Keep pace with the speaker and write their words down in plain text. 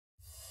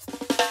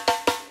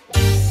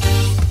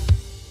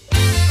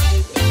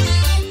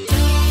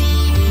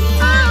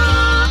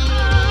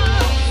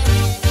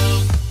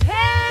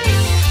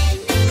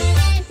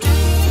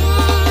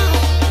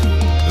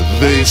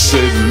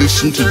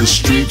listen to the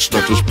streets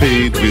that was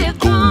paved with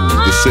gold.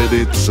 They said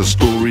it's a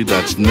story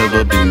that's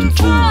never been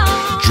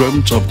told.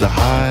 Dreamt of the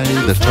high,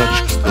 the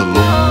touch, the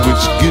low.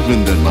 It's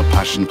given them a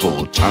passion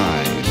for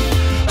time.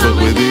 But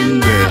within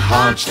their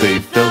hearts they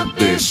felt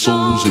their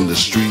souls in the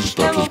streets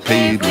that was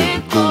paved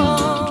with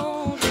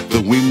gold.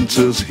 The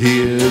winter's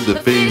here, the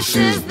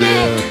faces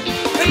there,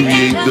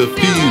 create the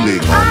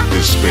feeling of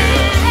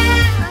despair.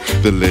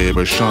 The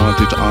labor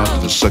shortage after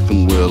the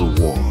Second World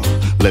War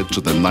led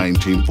to the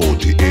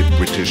 1948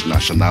 British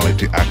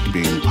Nationality Act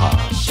being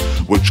passed,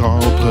 which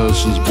all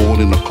persons born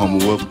in the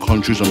Commonwealth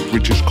countries and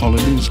British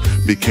colonies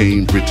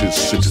became British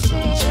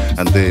citizens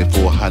and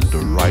therefore had the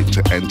right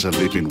to enter,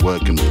 live and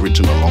work in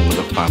Britain along with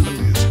their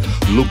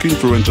families. Looking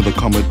for rental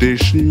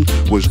accommodation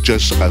was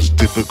just as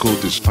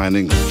difficult as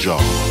finding a job.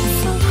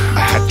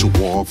 I had to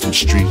walk from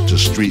street to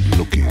street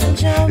looking.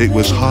 It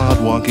was hard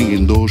walking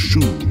in those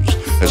shoes,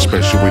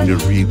 especially when you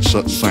read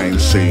such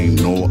signs saying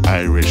no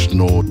Irish,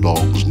 no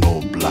dogs,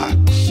 no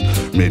blacks.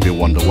 Made me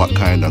wonder what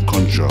kind of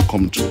country I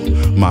come to.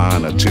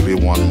 Man, I tell you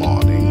one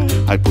morning,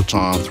 I put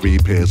on 3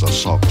 pairs of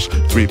socks,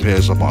 3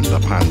 pairs of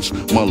underpants,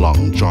 my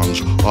long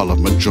johns, all of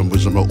my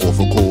jumpers and my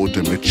overcoat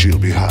and my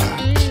chilby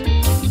hats.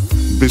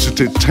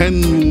 Visited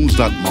 10 rooms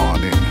that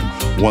morning,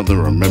 one I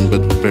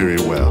remembered very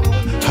well.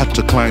 Had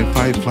to climb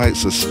 5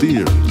 flights of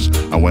stairs,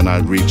 and when I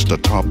reached the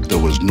top there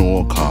was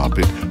no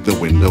carpet, the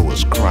window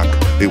was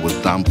cracked, it was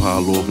damp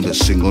all over, the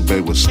single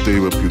bed was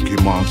stale with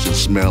pukey marks and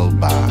smelled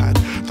bad.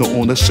 The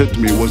owner said to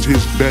me it was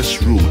his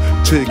best room,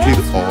 take it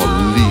or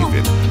leave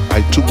it.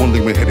 I took one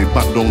leg and headed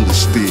back down the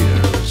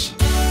stairs.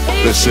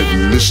 They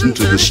said listen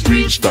to the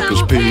streets that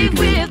was paved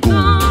with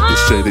gold. They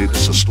said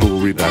it's a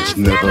story that's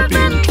never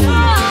been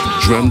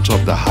told. Dreamt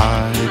of the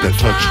high, the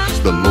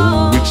touch, the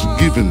low. It's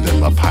given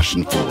them a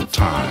passion for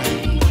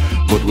time.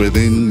 But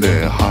within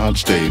their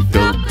hearts they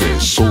felt their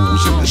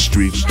souls in the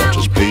streets that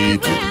was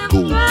paved with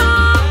gold.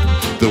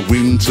 The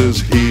winter's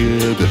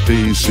here, the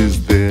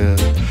faces there,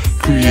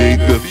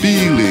 create the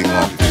feeling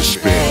of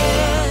despair.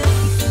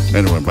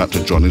 And I went back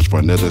to Johnny's for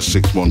another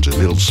 6 months in a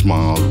little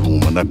small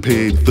room, and I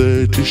paid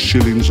 30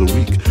 shillings a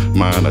week.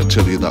 Man, I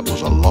tell you, that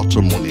was a lot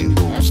of money in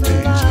those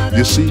days.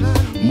 You see,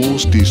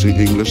 most decent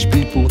English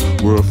people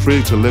were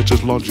afraid to let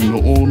us lodge in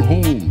their own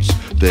homes.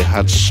 They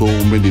had so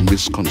many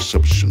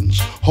misconceptions.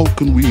 How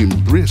can we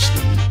embrace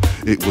them?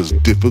 It was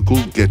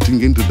difficult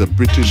getting into the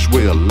British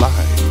way of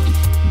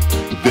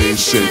life. They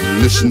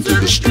said listen to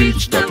the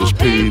streets that was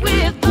paved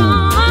with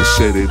gold. They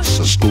said it's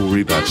a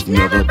story that's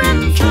never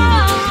been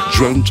told.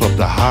 Dreamt of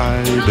the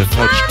high, the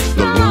touch,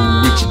 the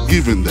low. It's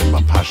given them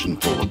a passion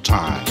for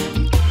time.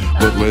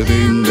 But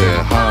within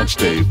their hearts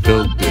they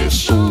felt their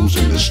souls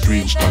in the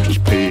streets that was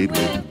paved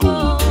with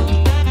gold.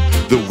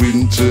 The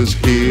winter's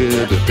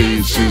here, the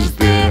faces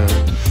there,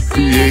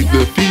 create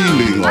the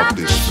feeling of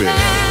despair.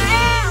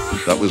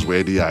 That was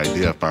where the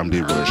idea of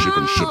family worship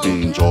and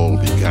shebeens all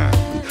began.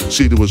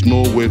 See, there was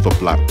no way for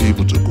black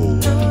people to go,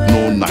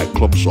 no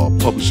nightclubs or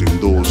pubs in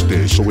those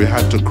days, so we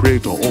had to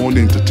create our own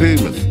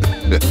entertainment.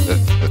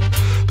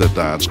 The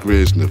dance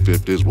craze in the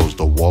 50s was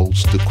the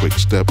waltz, the quick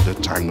step, the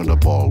tango, the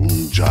ballroom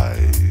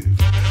jive.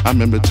 I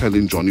remember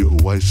telling Johnny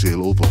who I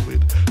sail over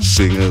with,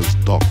 singers,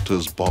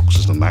 doctors,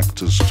 boxers and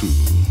actors too.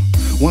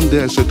 One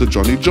day I said to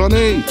Johnny,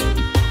 Johnny,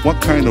 what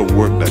kind of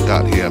work they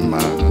got here,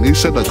 man? And he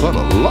said, I got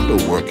a lot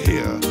of work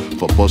here.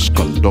 For bus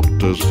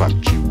conductors,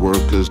 factory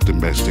workers,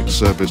 domestic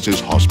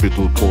services,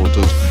 hospital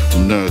porters,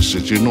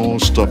 nurses, you know,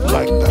 stuff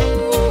like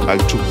that. I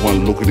took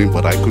one look at him,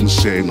 but I couldn't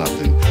say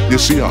nothing. You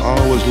see, I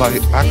always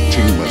like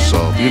acting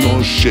myself, you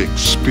know,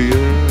 Shakespeare,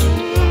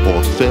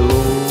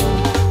 Othello.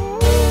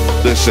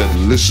 They said,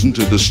 listen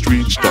to the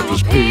streets that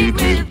was paved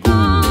with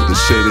gold. They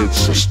said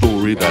it's a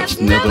story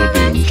that's never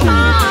been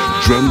told.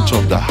 Dreamt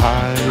of the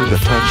high, the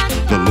touch,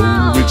 the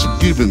low. It's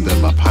given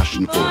them a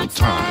passion for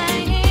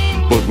time.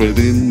 But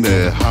within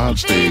their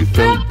hearts they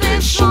felt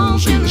their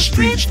souls in the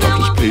streets that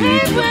was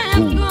paved with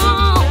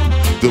gold.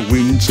 The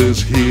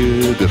winter's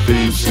here, the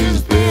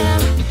faces there,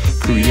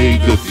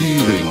 create the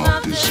feeling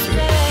of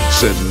despair.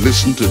 Said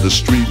listen to the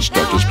streets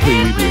that was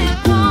paved with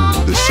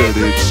gold. They said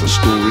it's a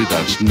story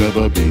that's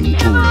never been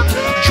told.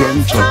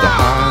 Dreamt of the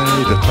high,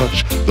 the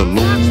touch, the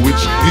low.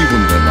 It's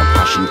given them a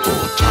passion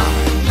for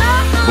time.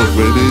 But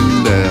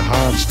within their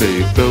hearts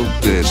they felt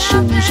their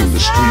souls in the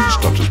streets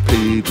that was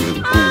paved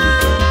with gold.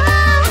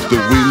 The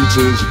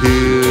winter's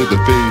here, the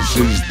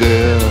faces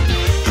there,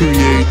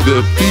 create the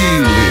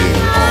feeling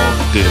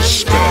of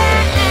despair.